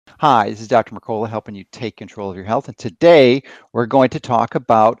Hi, this is Dr. Mercola helping you take control of your health. And today we're going to talk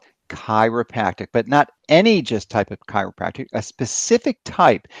about chiropractic, but not any just type of chiropractic, a specific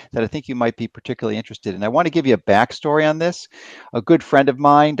type that I think you might be particularly interested in. I want to give you a backstory on this. A good friend of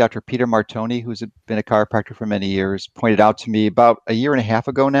mine, Dr. Peter Martoni, who's been a chiropractor for many years, pointed out to me about a year and a half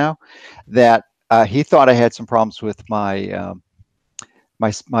ago now that he thought I had some problems with my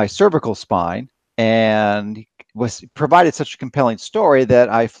cervical spine, and was provided such a compelling story that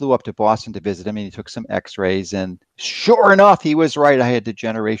I flew up to Boston to visit him, and he took some x-rays, and sure enough, he was right. I had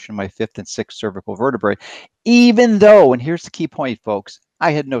degeneration in my fifth and sixth cervical vertebrae, even though, and here's the key point, folks,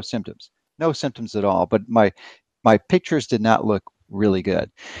 I had no symptoms at all, but my pictures did not look really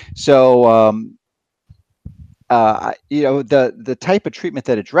good. So the type of treatment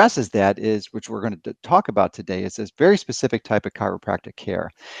that addresses that is, which we're going to talk about today, is this very specific type of chiropractic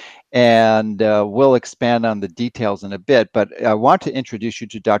care. And we'll expand on the details in a bit, but I want to introduce you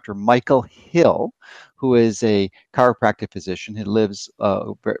to Dr. Michael Hill, who is a chiropractic physician who lives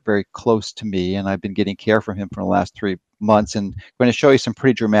very, very close to me, and I've been getting care from him for the last 3 months, and I'm going to show you some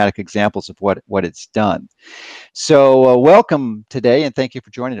pretty dramatic examples of what it's done. So welcome today, and thank you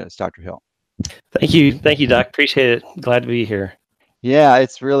for joining us, Dr. Hill. Thank you, Doc. Appreciate it. Glad to be here. Yeah,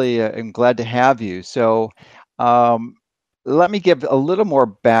 it's really, I'm glad to have you. So let me give a little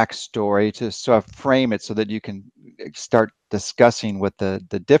more backstory to sort of frame it so that you can start discussing what the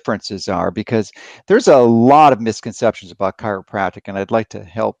differences are, because there's a lot of misconceptions about chiropractic, and I'd like to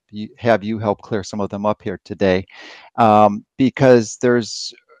have you help clear some of them up here today, because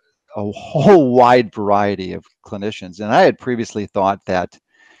there's a whole wide variety of clinicians. And I had previously thought that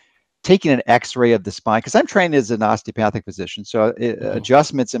taking an x-ray of the spine, because I'm trained as an osteopathic physician, so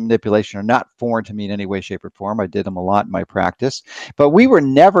adjustments and manipulation are not foreign to me in any way, shape, or form. I did them a lot in my practice, but we were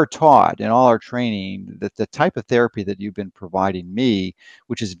never taught in all our training that the type of therapy that you've been providing me,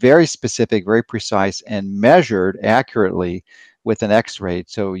 which is very specific, very precise, and measured accurately with an x-ray,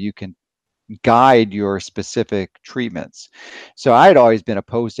 so you can guide your specific treatments. So I had always been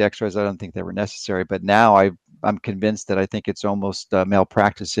opposed to x-rays. I don't think they were necessary, but now I'm convinced that I think it's almost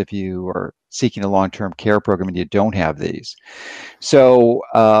malpractice if you are seeking a long-term care program and you don't have these. So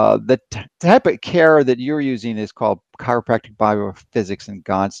the type of care that you're using is called chiropractic biophysics and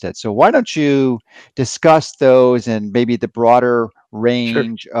Gonstead. So why don't you discuss those and maybe the broader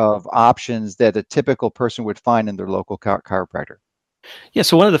range of options that a typical person would find in their local chiropractor? Yeah,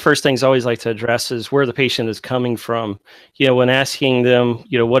 so one of the first things I always like to address is where the patient is coming from. When asking them,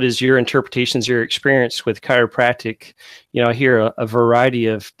 what is your interpretations, your experience with chiropractic, I hear a variety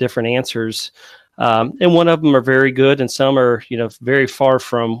of different answers. And one of them are very good, and some are, very far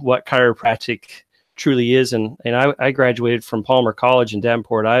from what chiropractic truly is. And I graduated from Palmer College in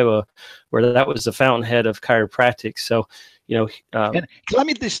Davenport, Iowa, where that was the fountainhead of chiropractic. So, and let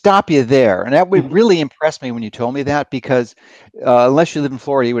me just stop you there. And that would really impress me when you told me that, because unless you live in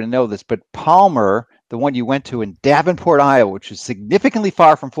Florida, you wouldn't know this, but Palmer, the one you went to in Davenport, Iowa, which is significantly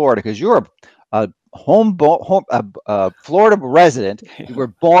far from Florida, because you're a Florida resident, you were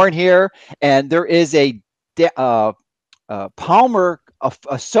born here, and there is a Palmer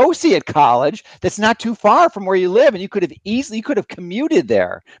associate college that's not too far from where you live, and you could have commuted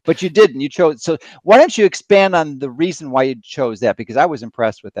there, but you didn't. You chose. So why don't you expand on the reason why you chose that? Because I was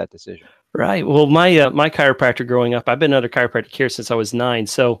impressed with that decision. Right. Well, my chiropractor growing up, I've been under chiropractic care since I was 9.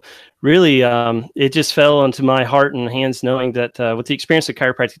 So really, it just fell onto my heart and hands, knowing that with the experience of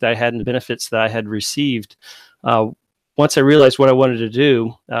chiropractic that I had and the benefits that I had received, once I realized what I wanted to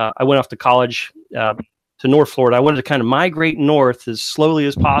do, I went off to college to North Florida. I wanted to kind of migrate north as slowly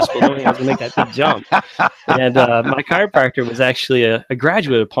as possible, knowing I was going to make that big jump. And my chiropractor was actually a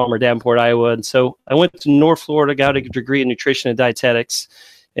graduate of Palmer, Davenport, Iowa. And so I went to North Florida, got a degree in nutrition and dietetics,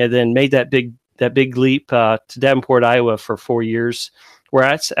 and then made that big leap to Davenport, Iowa for 4 years, where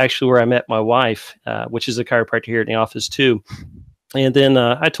that's actually where I met my wife, which is a chiropractor here in the office too. And then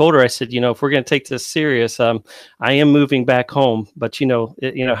I told her, I said, if we're going to take this serious, I am moving back home. But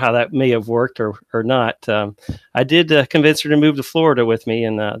how that may have worked or not. I did convince her to move to Florida with me,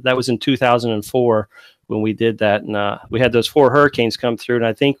 and that was in 2004 when we did that. And we had those 4 hurricanes come through, and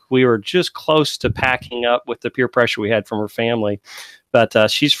I think we were just close to packing up with the peer pressure we had from her family. But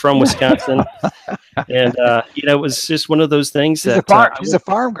she's from Wisconsin, and it was just one of those things. She's a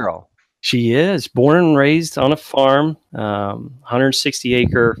farm girl. She is born and raised on a farm,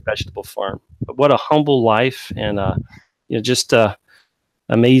 160-acre vegetable farm. But what a humble life, and just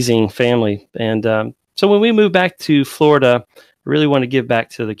amazing family. And so when we moved back to Florida, I really want to give back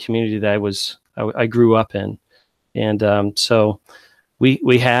to the community that I grew up in. And so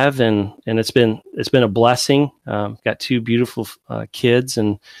we have, and it's been a blessing. Got 2 beautiful kids,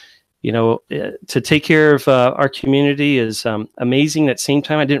 and To take care of our community is amazing. At the same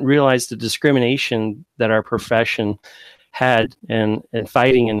time, I didn't realize the discrimination that our profession had and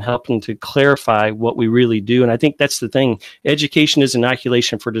fighting and helping to clarify what we really do. And I think that's the thing. Education is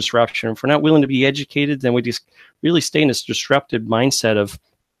inoculation for disruption. If we're not willing to be educated, then we just really stay in this disrupted mindset of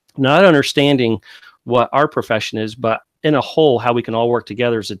not understanding what our profession is, but in a whole, how we can all work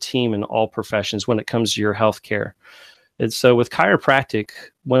together as a team in all professions when it comes to your healthcare. And so with chiropractic,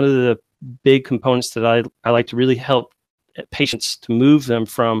 one of the big components that I like to really help patients to move them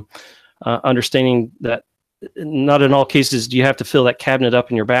from understanding that not in all cases do you have to fill that cabinet up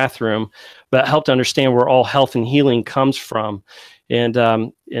in your bathroom, but help to understand where all health and healing comes from. And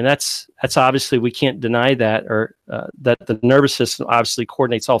that's obviously, we can't deny that, or that the nervous system obviously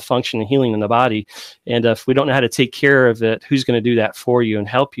coordinates all function and healing in the body. And if we don't know how to take care of it, who's going to do that for you and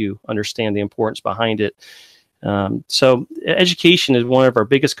help you understand the importance behind it? So education is one of our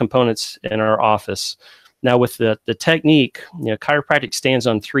biggest components in our office. Now with the technique, chiropractic stands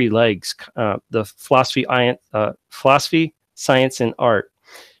on three legs: the philosophy, science, and art.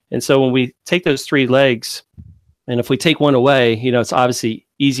 And so when we take those three legs, and if we take one away, it's obviously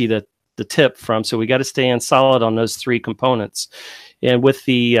easy to tip from. So we got to stand solid on those three components. And with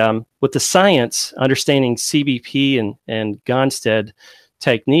the science, understanding CBP and Gonstead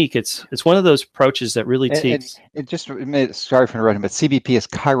technique, it's one of those approaches that really takes. Sorry for interrupting, but CBP is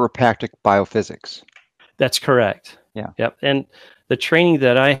chiropractic biophysics. That's correct. Yeah. Yep. And the training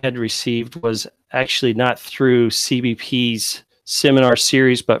that I had received was actually not through CBP's seminar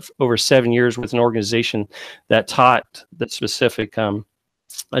series, but over 7 years with an organization that taught the specific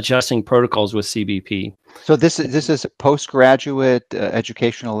adjusting protocols with CBP. So this is a postgraduate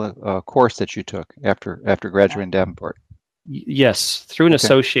educational course that you took after graduating Davenport. Yes, through an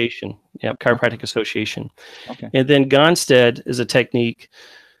association. Yep, chiropractic association. Okay. And then Gonstead is a technique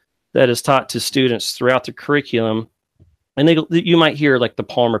that is taught to students throughout the curriculum. And you might hear like the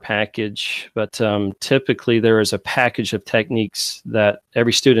Palmer package, but typically there is a package of techniques that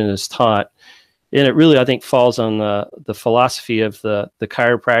every student is taught. And it really, I think, falls on the philosophy of the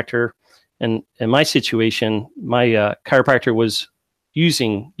chiropractor. And in my situation, my chiropractor was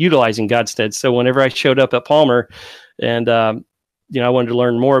utilizing Gonstead. So whenever I showed up at Palmer and I wanted to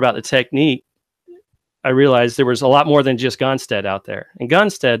learn more about the technique, I realized there was a lot more than just Gonstead out there. And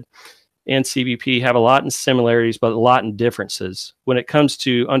Gonstead and CBP have a lot in similarities, but a lot in differences. When it comes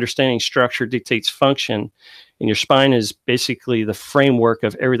to understanding structure dictates function, and your spine is basically the framework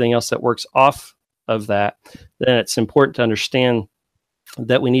of everything else that works off of that, then it's important to understand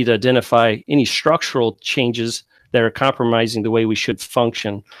that we need to identify any structural changes that are compromising the way we should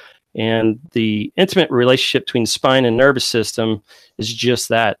function. And the intimate relationship between spine and nervous system is just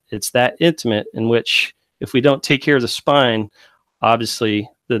that. It's that intimate, in which if we don't take care of the spine, obviously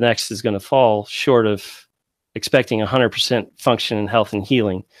the next is going to fall short of expecting 100% function and health and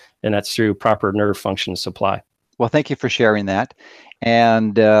healing. And that's through proper nerve function supply. Well, thank you for sharing that.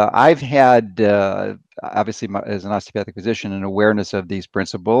 And I've had, obviously, as an osteopathic physician, an awareness of these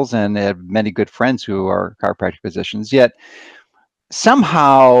principles, and have many good friends who are chiropractic physicians. Yet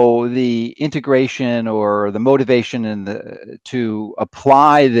somehow the integration or the motivation to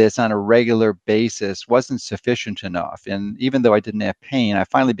apply this on a regular basis wasn't sufficient enough. And even though I didn't have pain, I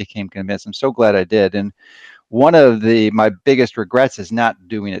finally became convinced. I'm so glad I did. And one of my biggest regrets is not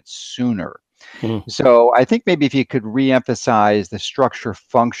doing it sooner. So I think maybe if you could reemphasize the structure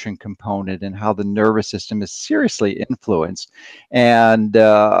function component and how the nervous system is seriously influenced. And,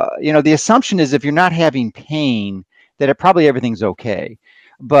 the assumption is if you're not having pain, that probably everything's okay.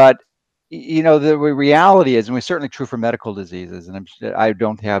 But, the reality is, and it's certainly true for medical diseases, and I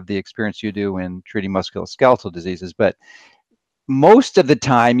don't have the experience you do in treating musculoskeletal diseases, but most of the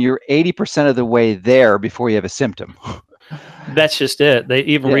time you're 80% of the way there before you have a symptom. That's just it.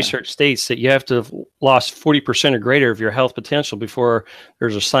 Research states that you have to have lost 40% or greater of your health potential before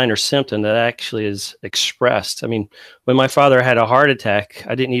there's a sign or symptom that actually is expressed. I mean, when my father had a heart attack,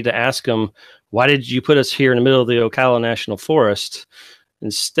 I didn't need to ask him, why did you put us here in the middle of the Ocala National Forest?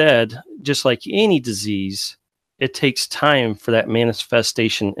 Instead, just like any disease, it takes time for that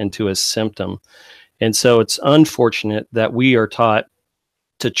manifestation into a symptom. And so it's unfortunate that we are taught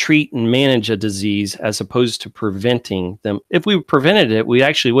to treat and manage a disease as opposed to preventing them. If we prevented it, we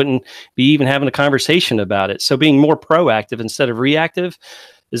actually wouldn't be even having a conversation about it. So being more proactive instead of reactive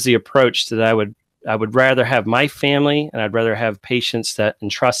is the approach that I would rather have my family, and I'd rather have patients that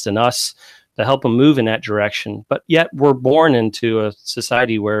entrust in us to help them move in that direction. But yet we're born into a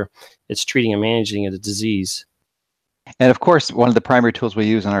society where it's treating and managing a disease. And of course, one of the primary tools we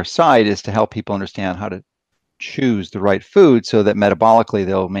use on our side is to help people understand how to choose the right food so that metabolically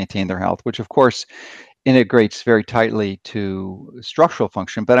they'll maintain their health, which of course integrates very tightly to structural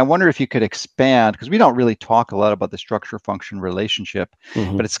function. But I wonder if you could expand, because we don't really talk a lot about the structure function relationship,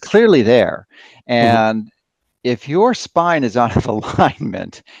 but it's clearly there. And if your spine is out of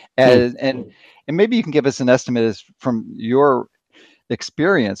alignment, and maybe you can give us an estimate as from your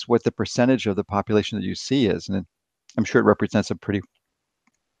experience what the percentage of the population that you see is, and I'm sure it represents a pretty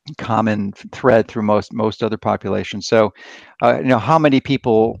common thread through most other populations. So, how many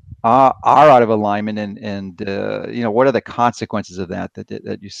people are out of alignment, and what are the consequences of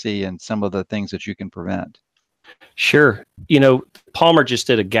that you see, and some of the things that you can prevent? Sure. Palmer just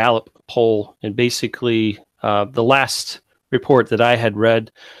did a Gallup poll, and basically the last report that I had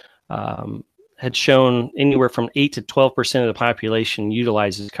read had shown anywhere from 8 to 12% of the population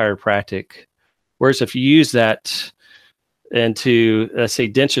utilizes chiropractic. Whereas if you use that into, let's say,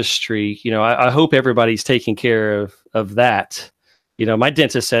 dentistry, I hope everybody's taking care of that. My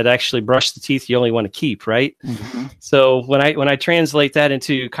dentist said, actually, brush the teeth you only want to keep, right? So when I translate that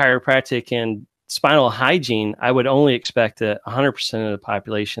into chiropractic and spinal hygiene, I would only expect that 100% of the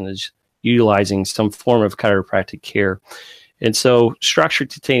population is utilizing some form of chiropractic care. And so structure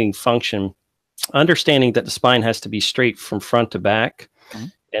detaining function, understanding that the spine has to be straight from front to back,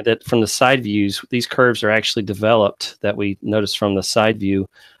 and that from the side views, these curves are actually developed that we notice from the side view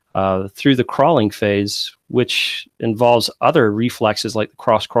through the crawling phase, which involves other reflexes like the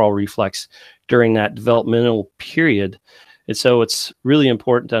cross crawl reflex during that developmental period. And so it's really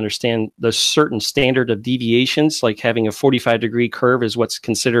important to understand the certain standard of deviations, like having a 45-degree curve is what's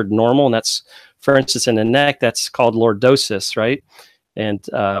considered normal. And that's, for instance, in the neck, that's called lordosis, right? And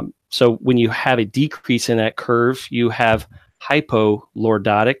so when you have a decrease in that curve, you have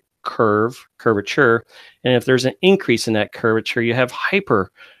hypolordotic curvature. And if there's an increase in that curvature, you have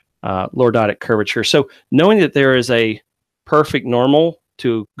hyperlordotic curvature. So knowing that there is a perfect normal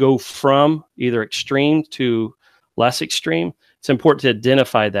to go from either extreme to less extreme, it's important to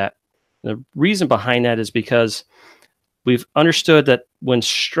identify that. The reason behind that is because we've understood that when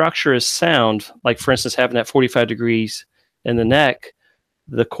structure is sound, like for instance, having that 45 degrees in the neck,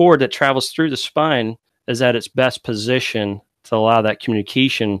 the cord that travels through the spine is at its best position to allow that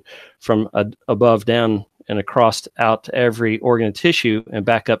communication from above down and across out to every organ and tissue and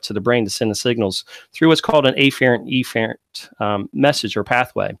back up to the brain to send the signals through what's called an afferent message or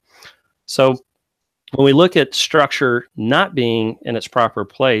pathway. So when we look at structure not being in its proper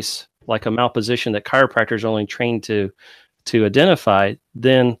place, like a malposition that chiropractors are only trained to identify,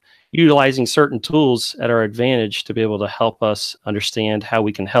 then utilizing certain tools at our advantage to be able to help us understand how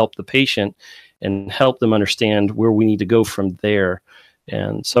we can help the patient and help them understand where we need to go from there.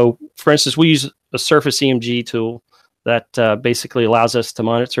 And so, for instance, we use a surface EMG tool that basically allows us to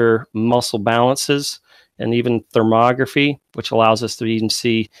monitor muscle balances and even thermography, which allows us to even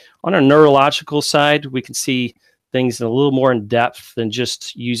see on a neurological side, we can see things in a little more in depth than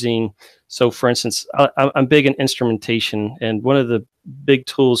just using. So for instance, I'm big in instrumentation, and one of the big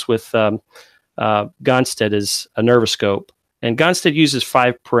tools with Gonstead is a nervoscope. And Gonstead uses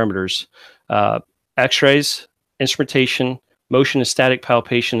 5 perimeters: x-rays, instrumentation, motion and static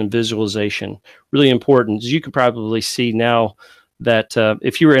palpation, and visualization. Really important. As you can probably see now, that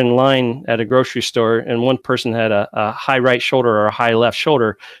if you were in line at a grocery store and one person had a high right shoulder or a high left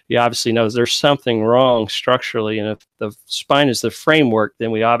shoulder, you obviously know there's something wrong structurally. And if the spine is the framework,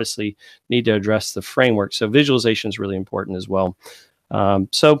 then we obviously need to address the framework. So visualization is really important as well.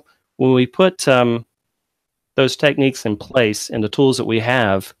 So when we put those techniques in place and the tools that we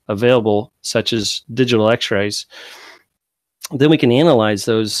have available, such as digital x-rays, then we can analyze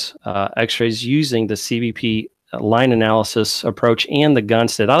those x-rays using the CBP line analysis approach and the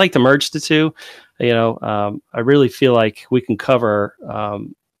Gonstead. I like to merge the two. I really feel like we can cover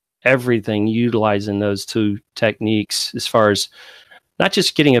everything utilizing those two techniques, as far as not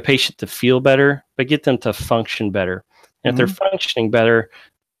just getting a patient to feel better, but get them to function better. And if they're functioning better,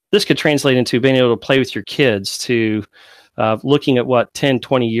 this could translate into being able to play with your kids, to looking at what 10,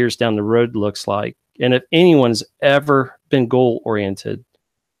 20 years down the road looks like. And if anyone's ever been goal-oriented,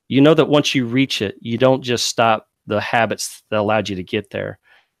 you know that once you reach it, you don't just stop the habits that allowed you to get there.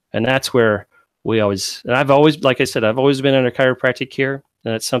 And that's where I've always, like I said, I've always been under chiropractic care.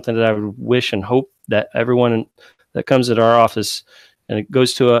 And it's something that I would wish and hope that everyone that comes at our office and it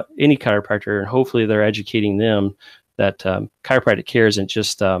goes to any chiropractor, and hopefully they're educating them that chiropractic care isn't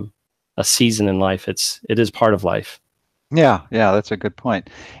just a season in life. It is part of life. Yeah, that's a good point.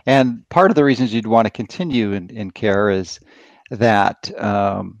 And part of the reasons you'd want to continue in care is that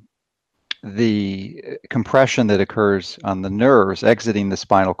the compression that occurs on the nerves exiting the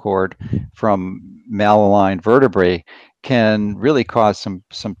spinal cord from malaligned vertebrae can really cause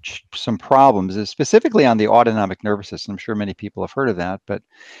some problems, specifically on the autonomic nervous system. I'm sure many people have heard of that, but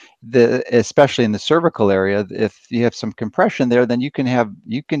especially in the cervical area, if you have some compression there, then you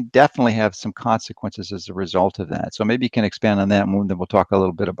can definitely have some consequences as a result of that. So maybe you can expand on that, and then we'll talk a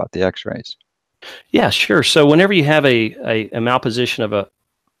little bit about the X-rays. Yeah, sure. So whenever you have a malposition of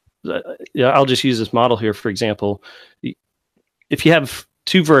I'll just use this model here, for example. If you have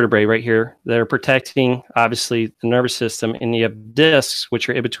two vertebrae right here that are protecting, obviously, the nervous system, and you have discs, which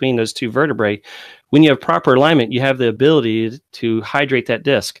are in between those two vertebrae, when you have proper alignment, you have the ability to hydrate that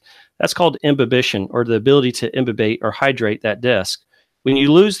disc. That's called imbibition, or the ability to imbibate or hydrate that disc. When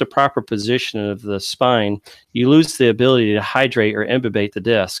you lose the proper position of the spine, you lose the ability to hydrate or imbibate the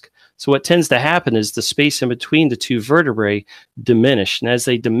disc. So what tends to happen is the space in between the two vertebrae diminish. And as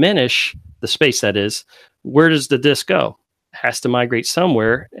they diminish, the space that is, where does the disc go? It has to migrate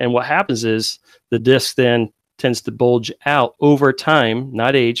somewhere. And what happens is the disc then tends to bulge out over time,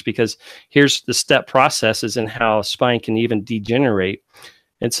 not age, because here's the step processes and how spine can even degenerate.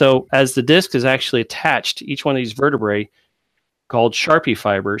 And so as the disc is actually attached to each one of these vertebrae, called Sharpie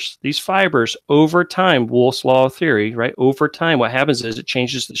fibers. These fibers over time, Wolff's law of theory, right? Over time, what happens is it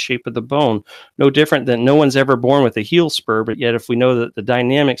changes the shape of the bone. No different than no one's ever born with a heel spur, but yet if we know that the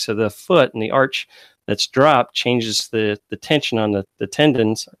dynamics of the foot and the arch that's dropped changes the tension on the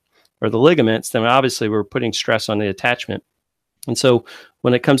tendons or the ligaments, then obviously we're putting stress on the attachment. And so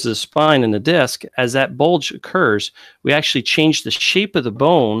when it comes to the spine and the disc, as that bulge occurs, we actually change the shape of the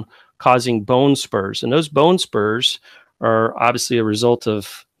bone, causing bone spurs. And those bone spurs are obviously a result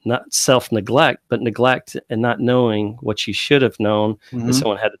of not self-neglect, but neglect and not knowing what you should have known if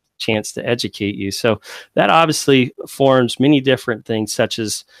someone had a chance to educate you. So that obviously forms many different things, such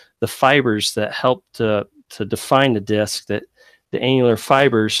as the fibers that help to define the disc, that the annular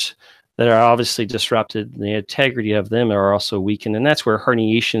fibers that are obviously disrupted, the integrity of them are also weakened. And that's where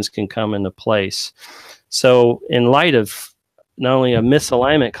herniations can come into place. So in light of not only a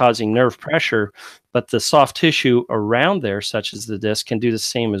misalignment causing nerve pressure, but the soft tissue around there, such as the disc, can do the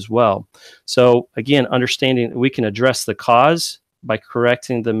same as well. So again, understanding that we can address the cause by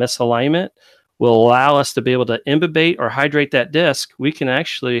correcting the misalignment will allow us to be able to imbibate or hydrate that disc. We can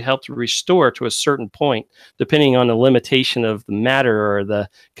actually help to restore to a certain point, depending on the limitation of the matter or the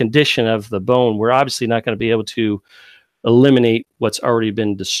condition of the bone. We're obviously not going to be able to eliminate what's already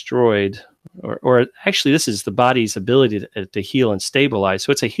been destroyed. Or actually, this is the body's ability to heal and stabilize.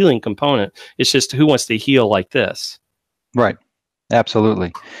 So it's a healing component. It's just who wants to heal like this. Right.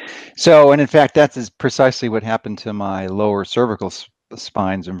 Absolutely. So, and in fact, that's precisely what happened to my lower cervical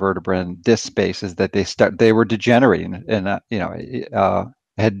spines and vertebrae and disc spaces, that they were degenerating, and I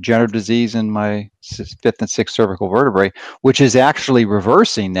had degenerative disease in my fifth and sixth cervical vertebrae, which is actually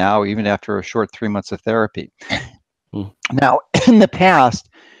reversing now, even after a short 3 months of therapy. Now, in the past,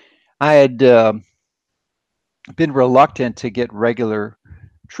 I had been reluctant to get regular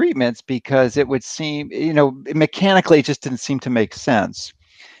treatments because it would seem, mechanically, it just didn't seem to make sense.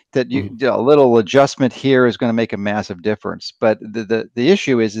 That a little adjustment here is going to make a massive difference. But the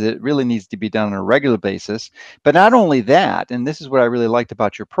issue is that it really needs to be done on a regular basis. But not only that, and this is what I really liked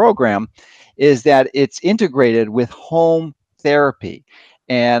about your program, is that it's integrated with home therapy.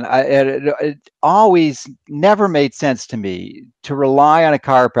 And it always never made sense to me to rely on a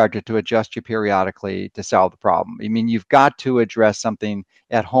chiropractor to adjust you periodically to solve the problem. I mean, you've got to address something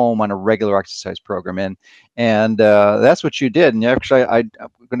at home on a regular exercise program, and that's what you did. And actually,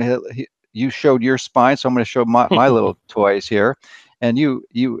 you showed your spine, so I'm going to show my little toys here. And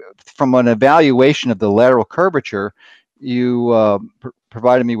you from an evaluation of the lateral curvature, you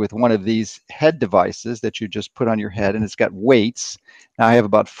provided me with one of these head devices that you just put on your head, and it's got weights. Now I have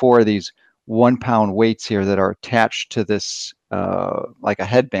about 4 of these 1-pound weights here that are attached to this like a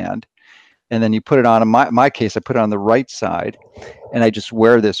headband, and then you put it on. In my case, I put it on the right side, and I just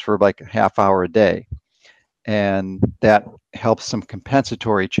wear this for like a half hour a day, and that helps some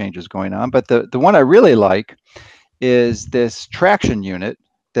compensatory changes going on. But the one I really like is this traction unit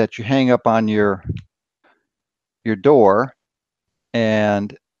that you hang up on your door,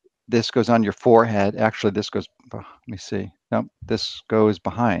 and this goes on your forehead. Actually, this goes, let me see. Nope, this goes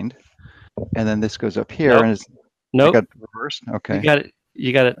behind, and then this goes up here. Nope. And I got it reversed. Okay.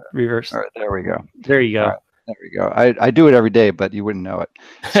 You got it reversed. All right, there we go. There you go. Right, there we go. I do it every day, but you wouldn't know it.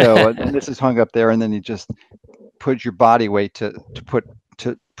 So and this is hung up there, and then you just put your body weight to put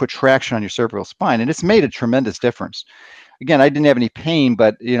traction on your cervical spine, and it's made a tremendous difference. Again, I didn't have any pain,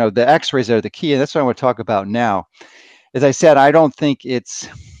 but the X-rays are the key, and that's what I want to talk about now. As I said, I don't think it's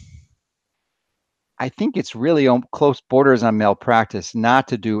I think it's really on close borders on malpractice not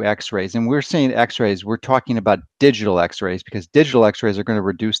to do x-rays. And we're saying x-rays, we're talking about digital x-rays, because digital x-rays are going to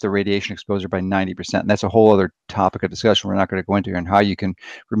reduce the radiation exposure by 90%. And that's a whole other topic of discussion we're not going to go into here, and how you can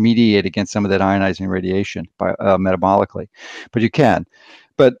remediate against some of that ionizing radiation by metabolically. But you can.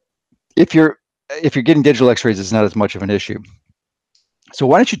 But if you're getting digital x-rays, it's not as much of an issue. So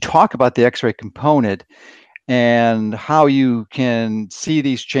why don't you talk about the x-ray component and how you can see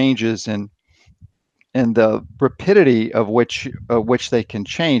these changes and the rapidity of which they can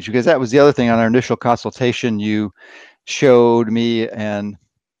change, because that was the other thing on our initial consultation. You showed me and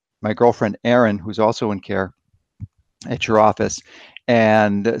my girlfriend Erin, who's also in care at your office,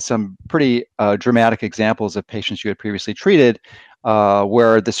 and some pretty dramatic examples of patients you had previously treated,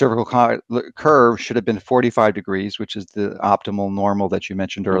 where the cervical curve should have been 45 degrees, which is the optimal normal that you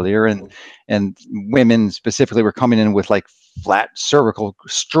mentioned earlier, and women specifically were coming in with like flat cervical,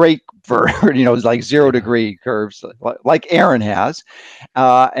 straight, like 0-degree curves, like Erin has,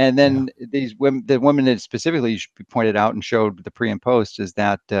 and then these women, the women that specifically pointed out and showed the pre and post, is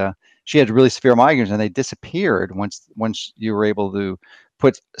that she had really severe migraines, and they disappeared once you were able to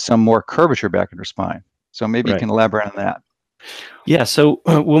put some more curvature back in her spine. So maybe you can elaborate on that. Yeah. So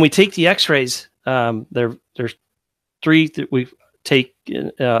when we take the X-rays, there's 3 that we take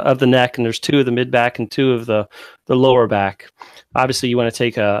of the neck, and there's 2 of the mid back and 2 of the lower back. Obviously, you want to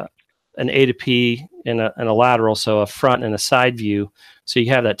take an A to P and a lateral, so a front and a side view, so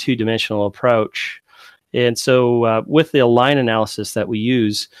you have that 2-dimensional approach. And so with the line analysis that we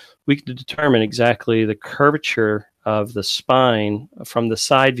use, we can determine exactly the curvature of the spine from the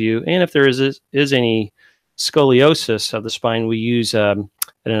side view, and if there is any scoliosis of the spine, we use an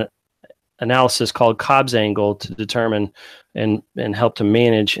analysis called Cobb's angle to determine and help to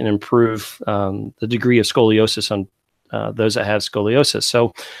manage and improve the degree of scoliosis on those that have scoliosis.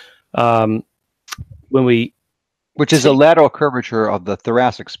 So which is a lateral curvature of the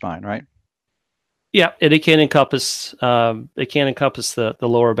thoracic spine, right? Yeah, it can encompass the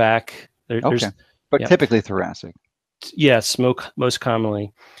lower back. Okay, but typically thoracic. Yes, most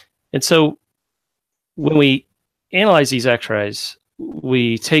commonly. And so when we analyze these X-rays,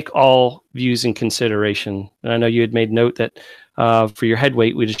 we take all views in consideration. And I know you had made note that for your head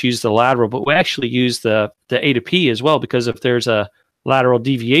weight, we just use the lateral, but we actually use the A to P as well, because if there's a lateral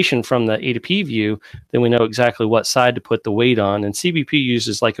deviation from the A to P view, then we know exactly what side to put the weight on. And CBP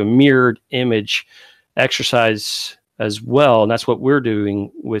uses like a mirrored image exercise as well, and that's what we're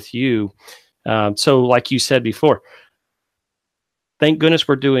doing with you. So like you said before, thank goodness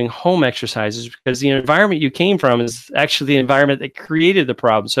we're doing home exercises, because the environment you came from is actually the environment that created the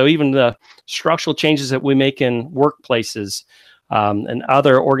problem. So even the structural changes that we make in workplaces and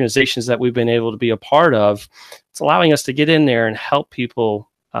other organizations that we've been able to be a part of, it's allowing us to get in there and help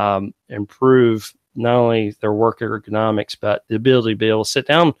people improve not only their work ergonomics, but the ability to be able to sit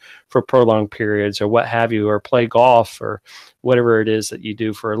down for prolonged periods or what have you, or play golf or whatever it is that you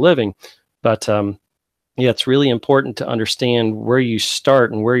do for a living. But yeah, it's really important to understand where you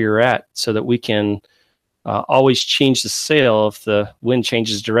start and where you're at, so that we can always change the sail if the wind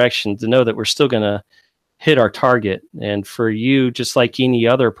changes direction, to know that we're still going to hit our target. And for you, just like any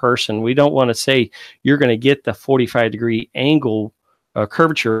other person, we don't want to say you're going to get the 45-degree angle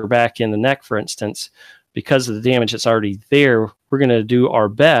curvature back in the neck, for instance, because of the damage that's already there. We're going to do our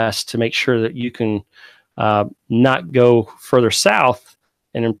best to make sure that you can not go further south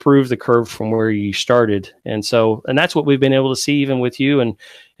and improve the curve from where you started. And that's what we've been able to see even with you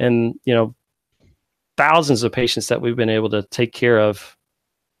and thousands of patients that we've been able to take care of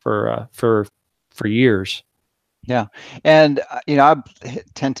for years. Yeah. And, I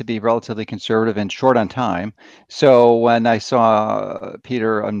tend to be relatively conservative and short on time. So when I saw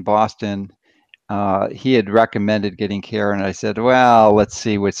Peter in Boston, he had recommended getting care. And I said, well, let's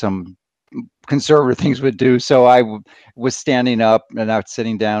see what some conservative things would do. So I was standing up and not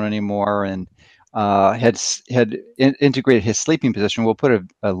sitting down anymore, and had integrated his sleeping position. We'll put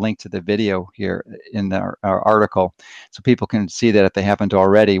a link to the video here in our article, so people can see that if they haven't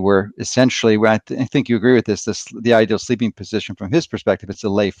already. Where essentially, I think you agree with this, the ideal sleeping position from his perspective is to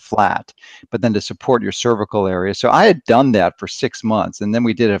lay flat, but then to support your cervical area. So I had done that for 6 months, and then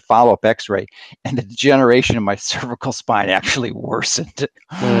we did a follow-up X-ray, and the degeneration in my cervical spine actually worsened.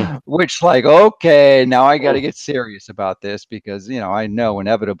 Which, like, okay, now I got to get serious about this, because I know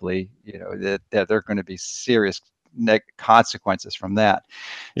inevitably that there are going to be serious consequences from that.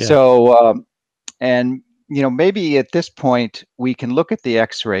 Yeah. So and maybe at this point we can look at the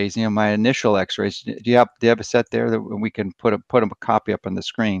X-rays. My initial X-rays. Do you have a set there that we can put a copy up on the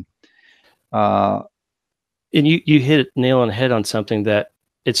screen? And you hit nail on the head on something that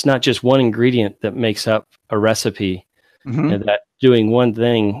it's not just one ingredient that makes up a recipe, Mm-hmm. and that doing one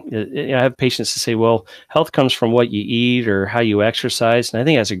thing. I have patients that say, well, health comes from what you eat or how you exercise. And I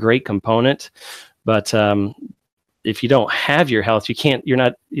think that's a great component. But if you don't have your health, you're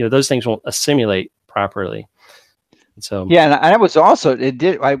not, those things won't assimilate properly. So yeah, and I was also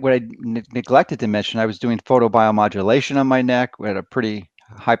what I neglected to mention. I was doing photobiomodulation on my neck. We had a pretty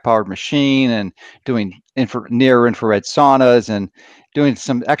high-powered machine and doing near infrared saunas and doing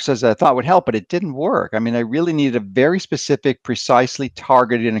some exercises I thought would help, but it didn't work. I mean, I really needed a very specific, precisely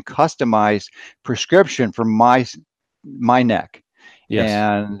targeted and customized prescription for my neck. yes.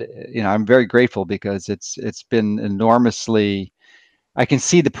 And I'm very grateful because it's been enormously. I can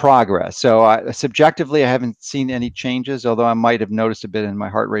see the progress. So subjectively, I haven't seen any changes, although I might have noticed a bit in my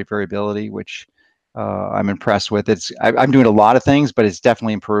heart rate variability, which I'm impressed with. I'm doing a lot of things, but it's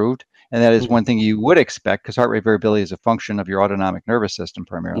definitely improved. And that is one thing you would expect, because heart rate variability is a function of your autonomic nervous system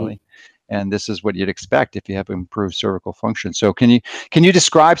primarily. And this is what you'd expect if you have improved cervical function. So can you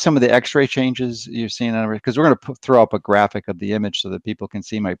describe some of the X-ray changes you've seen? Because we're going to throw up a graphic of the image so that people can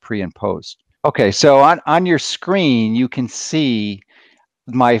see my pre and post. Okay, so on your screen, you can see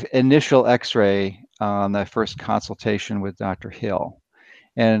my initial X-ray on the first consultation with Dr. Hill.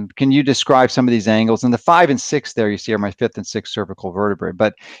 And can you describe some of these angles? And the 5 and 6 there you see are my 5th and 6th cervical vertebrae.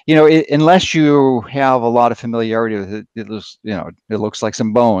 But unless you have a lot of familiarity with it, it looks like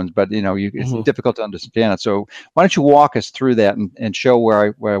some bones. But it's difficult to understand it. So why don't you walk us through that and show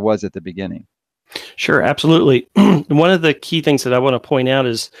where I was at the beginning? Sure, absolutely. One of the key things that I want to point out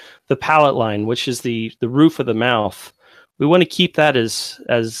is the palate line, which is the roof of the mouth. We want to keep that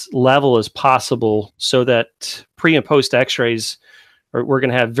as level as possible so that pre and post X-rays, we're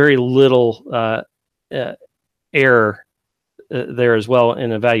going to have very little error there as well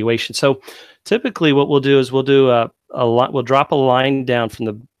in evaluation. So typically what we'll do is we'll drop a line down from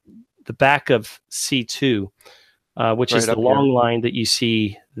the back of C2, which is the long line that you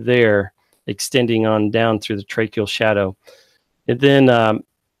see there, extending on down through the tracheal shadow. And then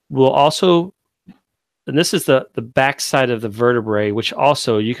we'll also, and this is the backside of the vertebrae, which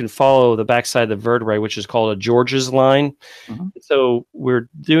also you can follow the backside of the vertebrae, which is called a George's line. So we're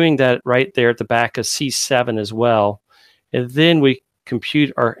doing that right there at the back of C7 as well. And then we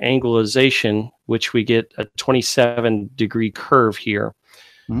compute our angulization, which we get a 27-degree curve here.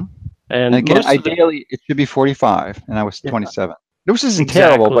 And again, ideally, it should be 45, and I was 27. This isn't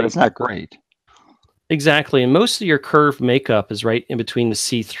terrible, but it's not great. Exactly. And most of your curve makeup is right in between the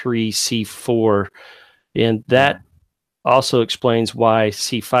C3, C4. And that also explains why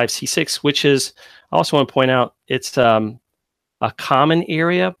C5, C6, which is, I also want to point out, it's a common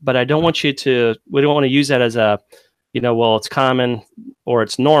area, but we don't want to use that as a, well, it's common or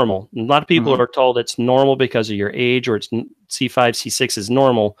it's normal. And a lot of people are told it's normal because of your age, or it's C5, C6 is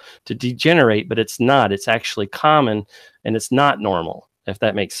normal to degenerate, but it's not. It's actually common, and it's not normal, if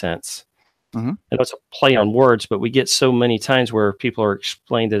that makes sense. I know it's a play on words, but we get so many times where people are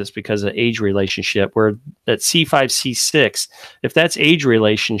explained that it's because of age relationship, where that C5, C6, if that's age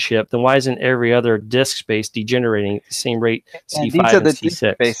relationship, then why isn't every other disc space degenerating at the same rate, C5 and these are the C6? Deep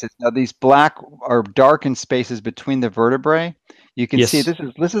spaces. Now, these black or darkened spaces between the vertebrae, you can see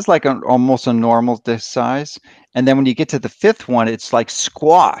this is like almost a normal disc size. And then when you get to the 5th one, it's like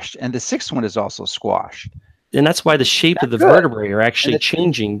squashed. And the 6th one is also squashed. And that's why the shape of the vertebrae are actually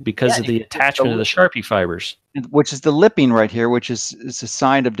changing because of the attachment of the Sharpie fibers. Which is the lipping right here, which is a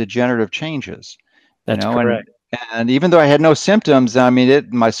sign of degenerative changes. That's correct. And even though I had no symptoms, I mean,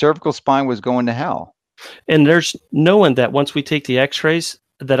 my cervical spine was going to hell. And there's no one that once we take the X-rays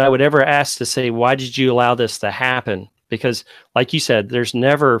that I would ever ask to say, why did you allow this to happen? Because like you said, there's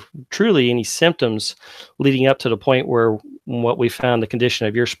never truly any symptoms leading up to the point where what we found the condition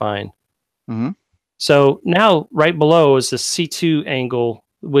of your spine. So now right below is the C2 angle,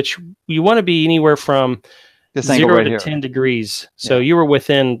 which you want to be anywhere from 0 to 10 degrees. So you were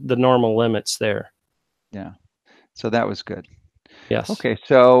within the normal limits there. Yeah. So that was good. Yes. Okay.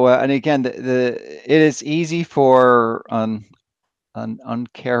 So, and again, it is easy for an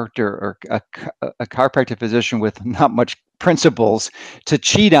uncharacter or a chiropractic physician with not much principles to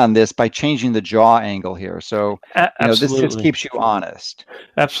cheat on this by changing the jaw angle here. So this just keeps you honest.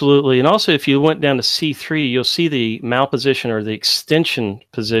 Absolutely. And also, if you went down to C3, you'll see the malposition or the extension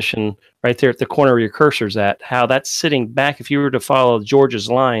position right there at the corner where your cursor's at, how that's sitting back. If you were to follow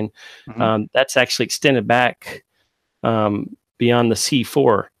George's line, that's actually extended back beyond the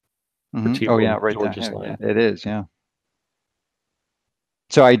C4. Oh, yeah, right there. Line. It is, yeah.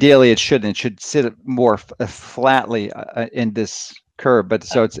 So ideally, it should sit more flatly in this curve, but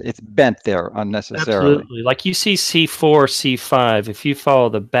so it's bent there unnecessarily. Absolutely. Like you see C4, C5, if you follow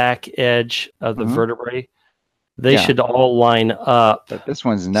the back edge of the vertebrae, they should all line up. But this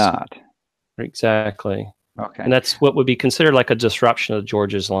one's not. Exactly. Okay. And that's what would be considered like a disruption of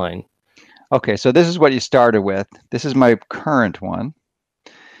George's line. Okay, so this is what you started with. This is my current one.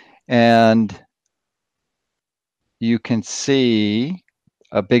 And you can see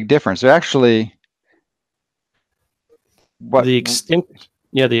a big difference. So actually, the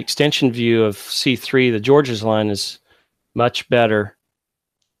extension view of C3, the George's line, is much better.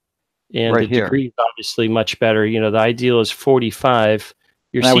 And right the here. degree is obviously much better. You know, the ideal is 45.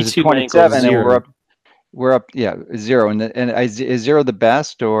 Your and C2 27, angle is 0. and we're up, yeah, 0. And is 0 the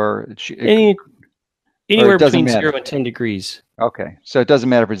best, or anywhere between 0 and 10 degrees? Okay, so it doesn't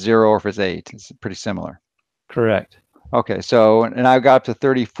matter if it's 0 or if it's 8. It's pretty similar. Correct. Okay, so and I got up to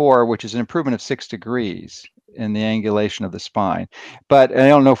 34, which is an improvement of 6 degrees in the angulation of the spine. But I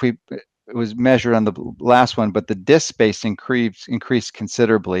don't know if it was measured on the last one, but the disc space increased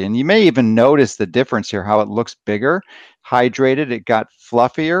considerably. And you may even notice the difference here, how it looks bigger, hydrated, it got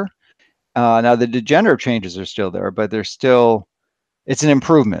fluffier. Now the degenerative changes are still there, but it's an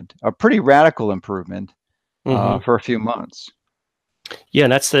improvement, a pretty radical improvement for a few months. Yeah,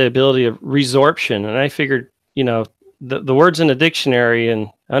 and that's the ability of resorption. And I figured, you know, the words in the dictionary and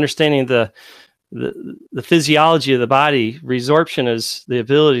understanding the physiology of the body, resorption is the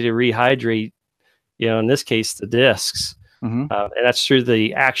ability to rehydrate, you know, in this case, the discs. And that's through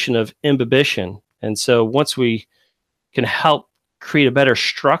the action of imbibition. And so once we can help create a better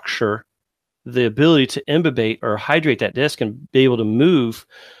structure, the ability to imbibate or hydrate that disc and be able to move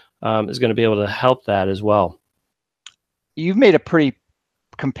is going to be able to help that as well. You've made a pretty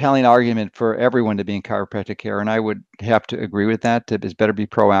compelling argument for everyone to be in chiropractic care, and I would have to agree with that. It's better be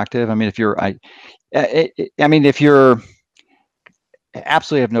proactive. I mean, if you're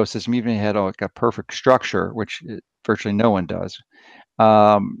absolutely have no system, even if you had like a perfect structure, which virtually no one does,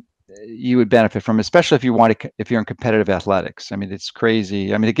 you would benefit from, especially if you're in competitive athletics. I mean, it's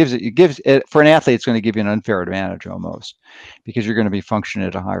crazy. I mean, it gives for an athlete, it's going to give you an unfair advantage almost, because you're going to be functioning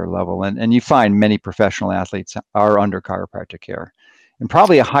at a higher level. And you find many professional athletes are under chiropractic care, and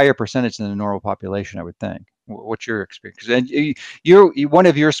probably a higher percentage than the normal population, I would think. What's your experience? And one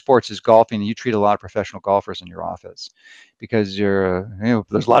of your sports is golfing, and you treat a lot of professional golfers in your office because there's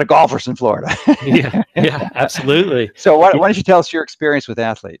a lot of golfers in Florida. yeah, absolutely. So why don't you tell us your experience with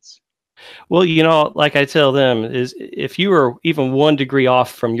athletes? Well, you know, like I tell them, is if you are even 1 degree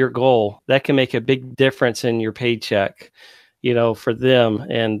off from your goal, that can make a big difference in your paycheck, you know, for them.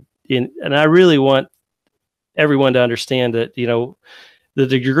 And I really want everyone to understand that, you know, the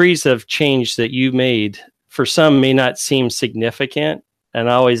degrees of change that you made for some may not seem significant. And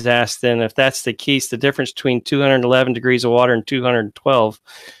I always ask then, if that's the case, the difference between 211 degrees of water and 212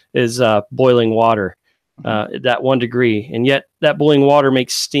 is boiling water, that 1 degree. And yet that boiling water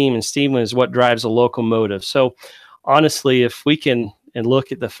makes steam, and steam is what drives a locomotive. So honestly, if we can and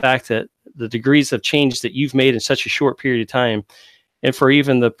look at the fact that the degrees of change that you've made in such a short period of time, and for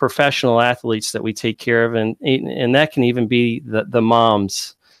even the professional athletes that we take care of, and that can even be the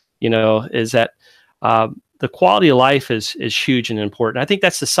moms, you know, is that the quality of life is huge and important. I think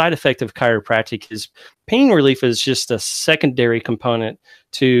that's the side effect of chiropractic. Is pain relief is just a secondary component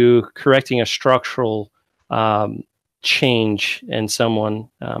to correcting a structural change in someone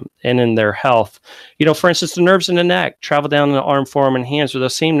and in their health. You know, for instance, the nerves in the neck travel down the arm, forearm, and hands, where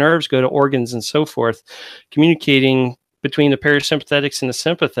those same nerves go to organs and so forth, communicating between the parasympathetics and the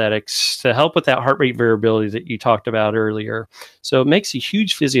sympathetics to help with that heart rate variability that you talked about earlier. So it makes a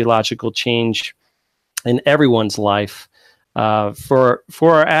huge physiological change in everyone's life. For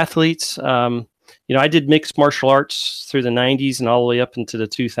our athletes, you know, I did mixed martial arts through the 90s and all the way up into the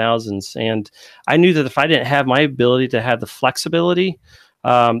 2000s. And I knew that if I didn't have my ability to have the flexibility,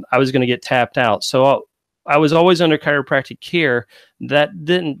 I was going to get tapped out. So I was always under chiropractic care. That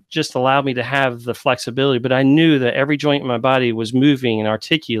didn't just allow me to have the flexibility, but I knew that every joint in my body was moving and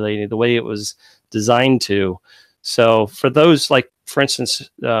articulating the way it was designed to. So for those, like, for instance,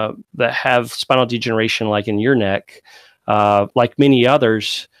 that have spinal degeneration, like in your neck, like many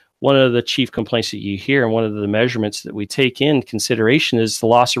others, one of the chief complaints that you hear and one of the measurements that we take in consideration is the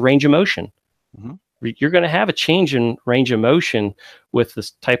loss of range of motion. You're going to have a change in range of motion with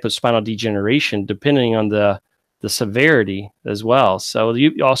this type of spinal degeneration, depending on the severity as well. So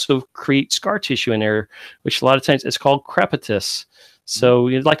you also create scar tissue in there, which a lot of times it's called crepitus. So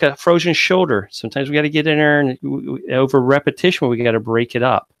it's like a frozen shoulder. Sometimes we got to get in there, and over repetition, we got to break it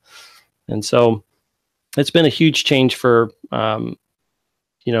up. And so it's been a huge change for,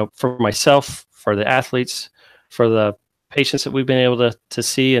 you know, for myself, for the athletes, for the patients that we've been able to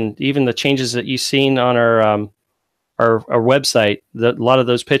see, and even the changes that you've seen on our website, a lot of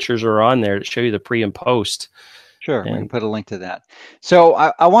those pictures are on there that show you the pre and post. Sure, we can put a link to that. So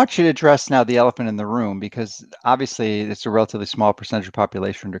I want you to address now the elephant in the room, because obviously it's a relatively small percentage of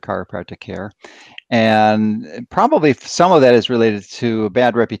population under chiropractic care. And probably some of that is related to a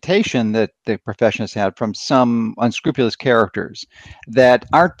bad reputation that the profession has had from some unscrupulous characters that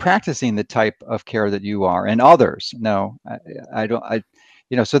aren't practicing the type of care that you are, and others. No, I don't.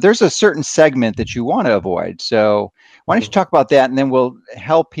 So there's a certain segment that you want to avoid. So why don't you talk about that, and then we'll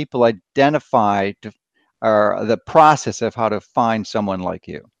help people identify the process of how to find someone like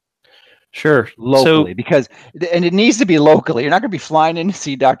you. Sure. Locally, and it needs to be locally. You're not going to be flying in to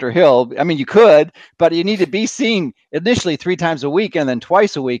see Dr. Hill. I mean, you could, but you need to be seen initially 3 times a week and then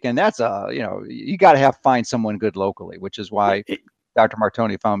twice a week. And that's you got to find someone good locally, which is why Dr.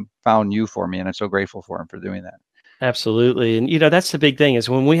 Martoni found you for me. And I'm so grateful for him for doing that. Absolutely. And, that's the big thing is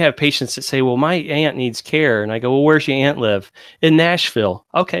when we have patients that say, well, my aunt needs care. And I go, well, where's your aunt live? In Nashville.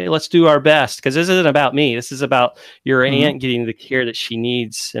 Okay, let's do our best. Because this isn't about me. This is about your aunt getting the care that she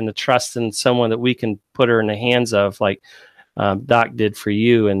needs and the trust in someone that we can put her in the hands of, like Doc did for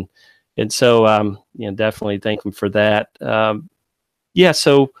you. And so, definitely thank him for that.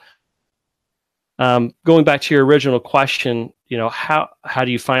 So going back to your original question, how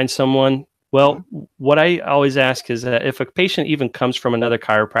do you find someone? Well, what I always ask is that if a patient even comes from another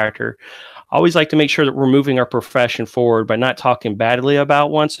chiropractor, I always like to make sure that we're moving our profession forward by not talking badly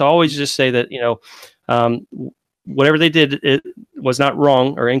about one. So I always just say that, whatever they did, it was not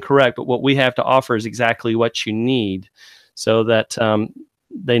wrong or incorrect, but what we have to offer is exactly what you need, so that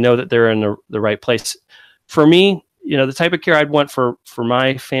they know that they're in the right place. For me, the type of care I'd want for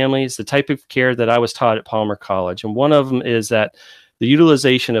my family is the type of care that I was taught at Palmer College. And one of them is that the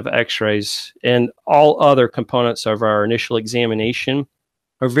utilization of x-rays and all other components of our initial examination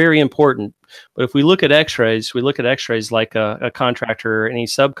are very important. But if we look at x-rays, like a contractor or any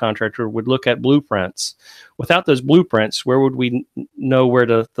subcontractor would look at blueprints. Without those blueprints, where would we know where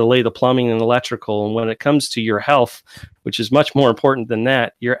to lay the plumbing and electrical? And when it comes to your health, which is much more important than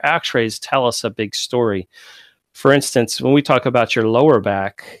that, your x-rays tell us a big story. For instance, when we talk about your lower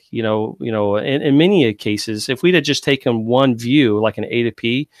back, in many cases, if we'd have just taken one view, like an A to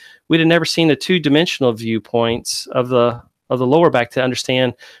P, we'd have never seen the 2-dimensional viewpoints of the lower back to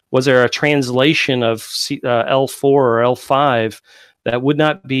understand, was there a translation of L4 or L5 that would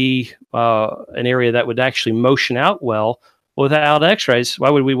not be an area that would actually motion out well. Without x-rays, why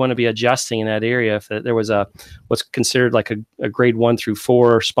would we want to be adjusting in that area if there was what's considered like a grade 1 through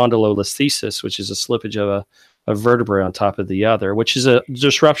 4 spondylolisthesis, which is a slippage of a vertebrae on top of the other, which is a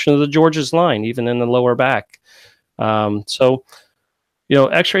disruption of the George's line, even in the lower back. So,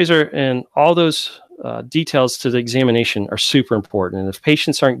 x-rays and all those details to the examination are super important. And if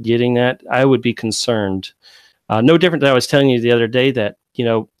patients aren't getting that, I would be concerned. No different than I was telling you the other day that,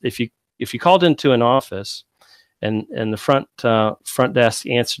 if you called into an office and the front desk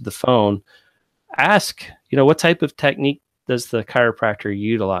answered the phone, ask, what type of technique does the chiropractor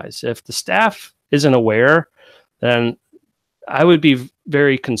utilize? If the staff isn't aware, then I would be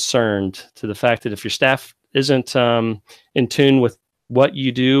very concerned to the fact that if your staff isn't in tune with what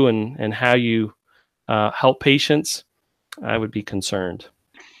you do and how you help patients, I would be concerned.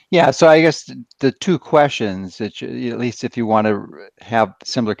 Yeah, so I guess the 2 questions that at least if you want to have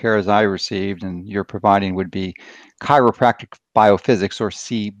similar care as I received and you're providing, would be chiropractic biophysics, or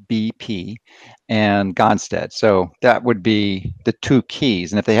CBP, and Gonstead. So that would be the 2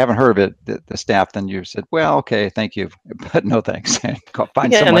 keys. And if they haven't heard of it, the staff, then you said, well, okay, thank you, but no thanks. Find someone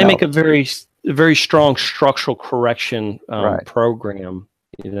and they else. make a very, very strong structural correction program.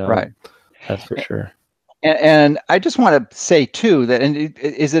 Right. That's for sure. And I just want to say too that, and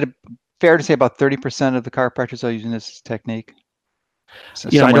is it fair to say about 30% of the chiropractors are using this technique? So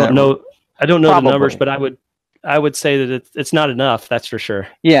I don't know. I don't know probably the numbers, but I would say that it's not enough. That's for sure.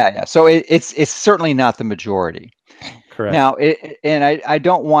 Yeah. So it's certainly not the majority. Correct. Now, and I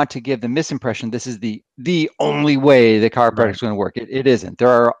don't want to give the misimpression this is the only way the chiropractic is going to work. It isn't. There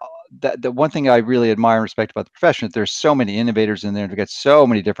are. The one thing I really admire and respect about the profession is there's so many innovators in there to get so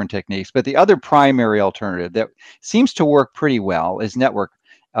many different techniques. But the other primary alternative that seems to work pretty well is network,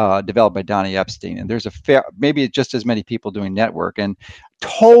 developed by Donnie Epstein. And there's maybe just as many people doing network, and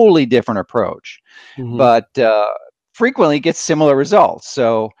totally different approach, but frequently gets similar results.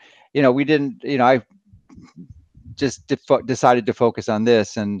 So, we didn't, I just decided to focus on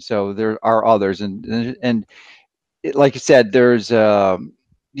this. And so there are others. And like you said, there's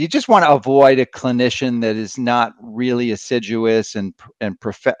you just want to avoid a clinician that is not really assiduous and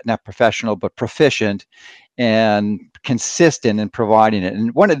not professional, but proficient and consistent in providing it.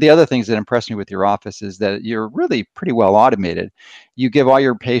 And one of the other things that impressed me with your office is that you're really pretty well automated. You give all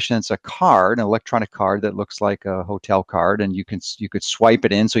your patients a card, an electronic card that looks like a hotel card, and you could swipe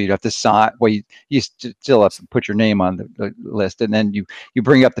it in, so you'd have to sign. Well, you still have to put your name on the list, and then you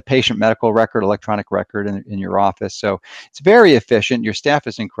bring up the patient medical record, electronic record in your office. So it's very efficient. Your staff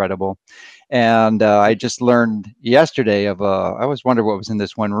is incredible. And I just learned yesterday I always wondered what was in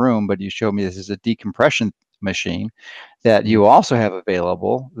this one room, but you showed me this is a decompression machine that you also have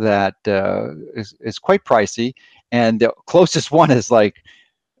available that is quite pricey. And the closest one is like,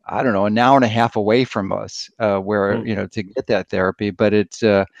 I don't know, an hour and a half away from us, where, to get that therapy. But it's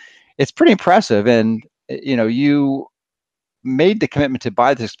pretty impressive. And, you made the commitment to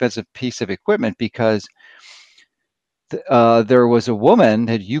buy this expensive piece of equipment because there was a woman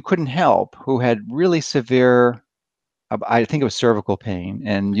that you couldn't help who had really severe, I think it was cervical pain,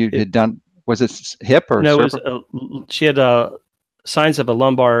 and you had done, was it hip or no? cervical? She had signs of a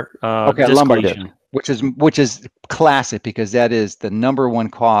lumbar Okay, disc lumbar disc, lesion. which is classic, because that is the number one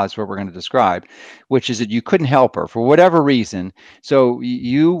cause, what we're going to describe, which is that you couldn't help her for whatever reason. So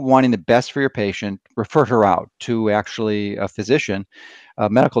you, wanting the best for your patient, referred her out to actually a physician, a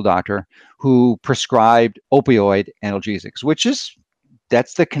medical doctor, who prescribed opioid analgesics,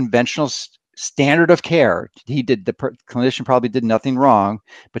 that's the conventional standard of care. The clinician probably did nothing wrong,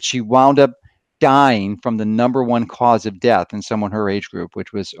 but she wound up dying from the number one cause of death in someone her age group,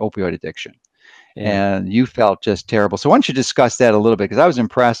 which was opioid addiction. Yeah. And you felt just terrible. So why don't you discuss that a little bit? Because I was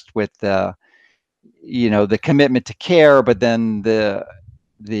impressed with the commitment to care, but then the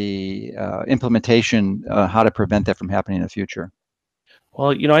implementation, how to prevent that from happening in the future.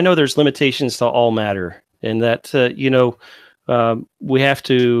 Well, I know there's limitations to all matter, and that we have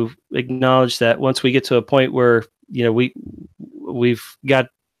to acknowledge that once we get to a point where we've got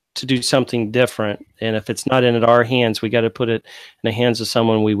to do something different, and if it's not in our hands, we got to put it in the hands of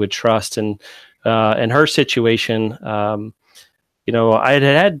someone we would trust. And in her situation, I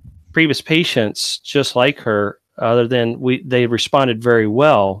had previous patients just like her, other than they responded very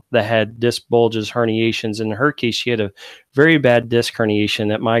well, that had disc bulges, herniations. In her case, she had a very bad disc herniation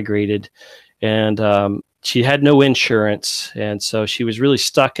that migrated, and she had no insurance. And so she was really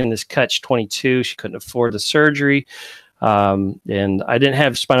stuck in this catch-22. She couldn't afford the surgery. And I didn't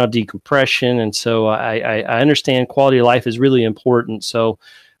have spinal decompression. And so I understand quality of life is really important. So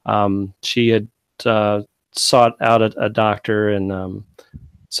she had sought out a doctor. And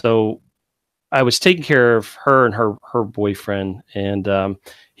so I was taking care of her and her boyfriend. And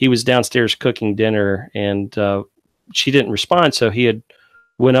he was downstairs cooking dinner, and she didn't respond. So he had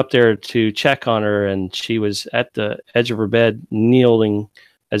went up there to check on her, and she was at the edge of her bed, kneeling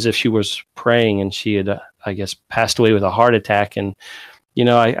as if she was praying, and she had, I guess, passed away with a heart attack. And,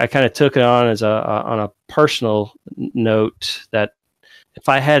 I kind of took it on as on a personal note, that if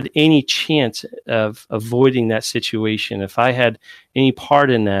I had any chance of avoiding that situation, if I had any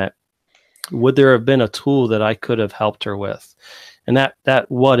part in that, would there have been a tool that I could have helped her with? And that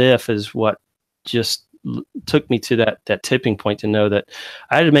what if is what just took me to that tipping point, to know that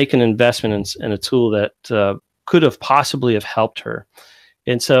I had to make an investment in a tool that could have possibly have helped her.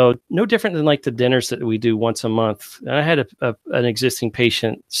 And so, no different than like the dinners that we do once a month. And I had an existing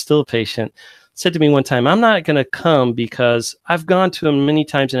patient, still a patient, said to me one time, "I'm not going to come because I've gone to them many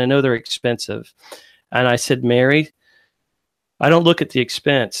times and I know they're expensive." And I said, "Mary, I don't look at the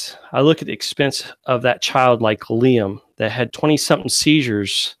expense. I look at the expense of that child like Liam that had 20-something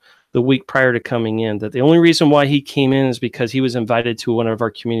seizures the week prior to coming in, that the only reason why he came in is because he was invited to one of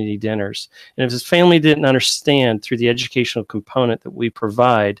our community dinners. And if his family didn't understand through the educational component that we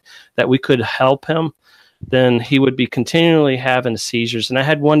provide that we could help him, then he would be continually having seizures." And I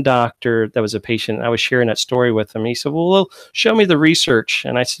had one doctor that was a patient, and I was sharing that story with him. He said, well, show me the research.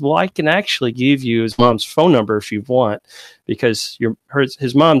 And I said, well, I can actually give you his mom's phone number if you want, because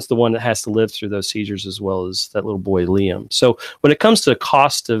his mom's the one that has to live through those seizures as well as that little boy, Liam. So when it comes to the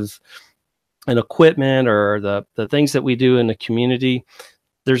cost of an equipment or the things that we do in the community,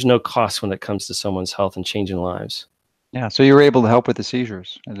 there's no cost when it comes to someone's health and changing lives. Yeah. So you were able to help with the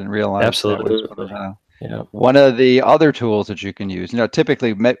seizures. I didn't realize. Absolutely. Yeah. One of the other tools that you can use,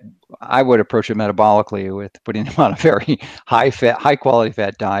 typically I would approach it metabolically with putting them on a very high quality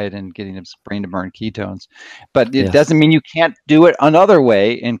fat diet and getting them brain to burn ketones. But it doesn't mean you can't do it another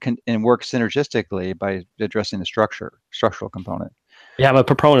way and work synergistically by addressing the structural component. Yeah, I'm a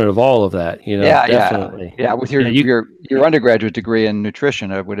proponent of all of that. Yeah, definitely. Yeah, with your undergraduate degree in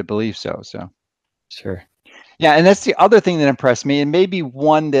nutrition, I would believe so. So. Sure. Yeah, and that's the other thing that impressed me, and maybe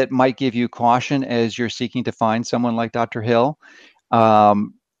one that might give you caution as you're seeking to find someone like Dr. Hill,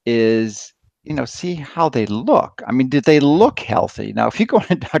 is see how they look. I mean, did they look healthy? Now, if you go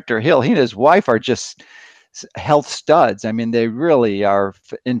to Dr. Hill, he and his wife are just health studs. I mean, they really are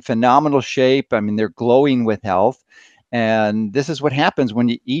in phenomenal shape. I mean, they're glowing with health. And this is what happens when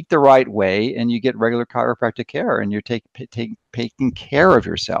you eat the right way and you get regular chiropractic care and you're taking care of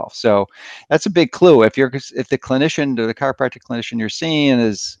yourself. So that's a big clue. If the clinician or the chiropractic clinician you're seeing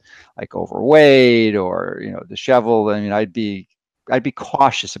is like overweight or disheveled, I mean, I'd be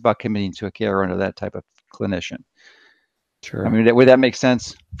cautious about committing to a care under that type of clinician. Sure. I mean, would that make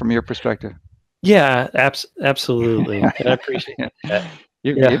sense from your perspective? Yeah, absolutely. I appreciate that.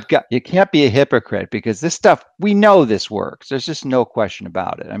 You can't be a hypocrite because this stuff, we know this works. There's just no question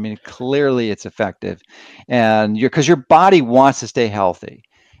about it. I mean, clearly it's effective, and because your body wants to stay healthy,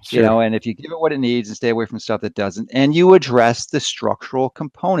 Sure. and if you give it what it needs and stay away from stuff that doesn't, and you address the structural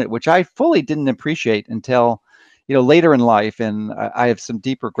component, which I fully didn't appreciate until later in life, and I have some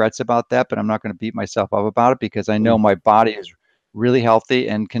deep regrets about that, but I'm not going to beat myself up about it because I know my body is really healthy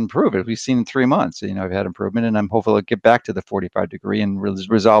and can prove it. We've seen in 3 months, I've had improvement, and I'm hopeful to get back to the 45 degree and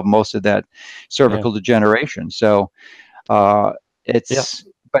resolve most of that cervical degeneration. So but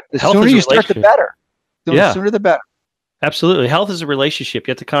the Health sooner is a you start, the relationship. better. The sooner the better. Absolutely. Health is a relationship.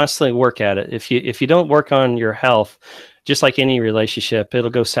 You have to constantly work at it. If you don't work on your health, just like any relationship, it'll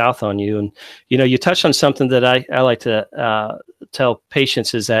go south on you. And, you touched on something that I like to tell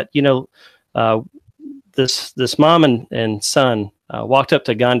patients is that, this mom and son walked up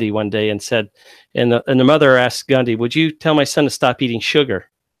to Gandhi one day and said, and the mother asked Gandhi, "Would you tell my son to stop eating sugar?"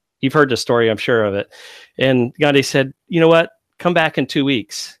 You've heard the story, I'm sure of it. And Gandhi said, "You know what? Come back in 2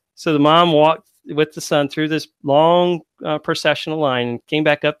 weeks." So the mom walked with the son through this long processional line and came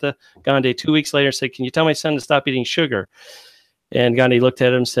back up to Gandhi 2 weeks later and said, "Can you tell my son to stop eating sugar?" And Gandhi looked at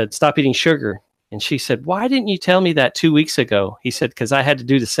him and said, "Stop eating sugar." And she said, "Why didn't you tell me that 2 weeks ago?" He said, "Because I had to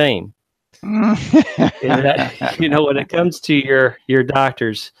do the same." And that, when it comes to your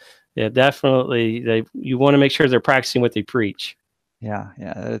doctors, definitely you want to make sure they're practicing what they preach. Yeah,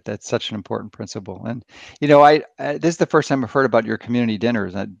 that's such an important principle. And I this is the first time I've heard about your community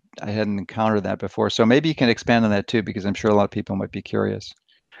dinners. I hadn't encountered that before, so maybe you can expand on that too, because I'm sure a lot of people might be curious.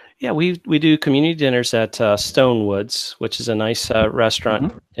 Yeah, we do community dinners at Stonewoods, which is a nice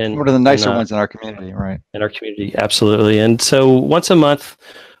restaurant One of the nicer ones in our community, right? In our community, absolutely. And so once a month,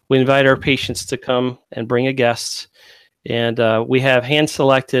 we invite our patients to come and bring a guest, and we have hand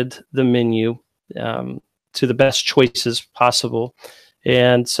selected the menu to the best choices possible.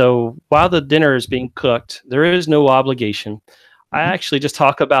 And so while the dinner is being cooked, there is no obligation. I actually just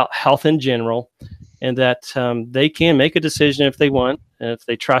talk about health in general, and that they can make a decision if they want. And if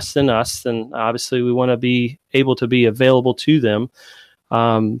they trust in us, then obviously we want to be able to be available to them.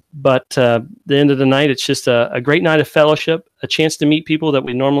 But the end of the night, it's just a great night of fellowship, a chance to meet people that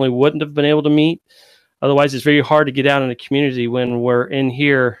we normally wouldn't have been able to meet. Otherwise, it's very hard to get out in the community when we're in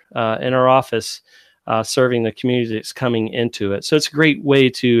here in our office serving the community that's coming into it. So it's a great way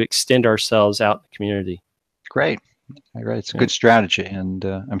to extend ourselves out in the community. Great. It's a good strategy, and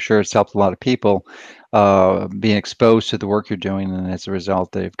I'm sure it's helped a lot of people being exposed to the work you're doing, and as a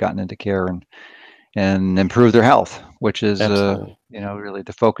result, they've gotten into care and improved their health, which is really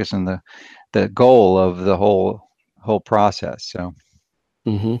the focus and the goal of the whole process. So,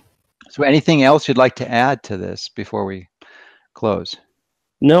 So anything else you'd like to add to this before we close?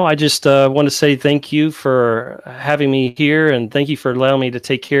 No, I just want to say thank you for having me here, and thank you for allowing me to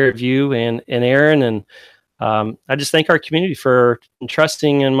take care of you and Aaron. And I just thank our community for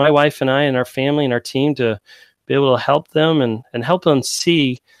entrusting in my wife and I and our family and our team to be able to help them and help them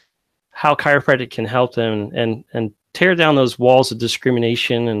see how chiropractic can help them and tear down those walls of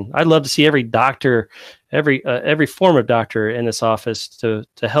discrimination. And I'd love to see every doctor, every form of doctor in this office to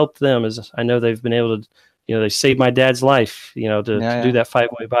help them, as I know they've been able to. They saved my dad's life, to do that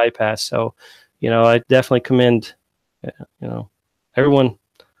 5-way bypass. So, I definitely commend, everyone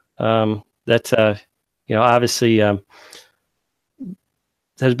that, obviously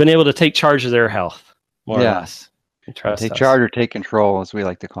has been able to take charge of their health, more or less. Take charge or take control, as we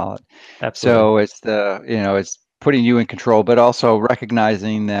like to call it. Absolutely. So it's putting you in control, but also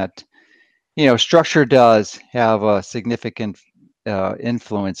recognizing that, structure does have a significant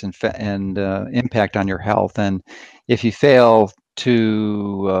influence and impact on your health. And if you fail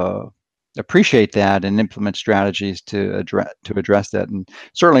to appreciate that and implement strategies to address that, and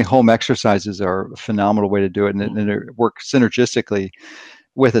certainly home exercises are a phenomenal way to do it, and it works synergistically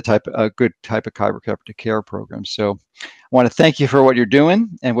with a good type of chiropractic care program. So I want to thank you for what you're doing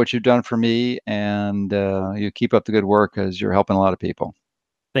and what you've done for me, and you keep up the good work, because you're helping a lot of people.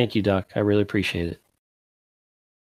 Thank you, Doc. I really appreciate it.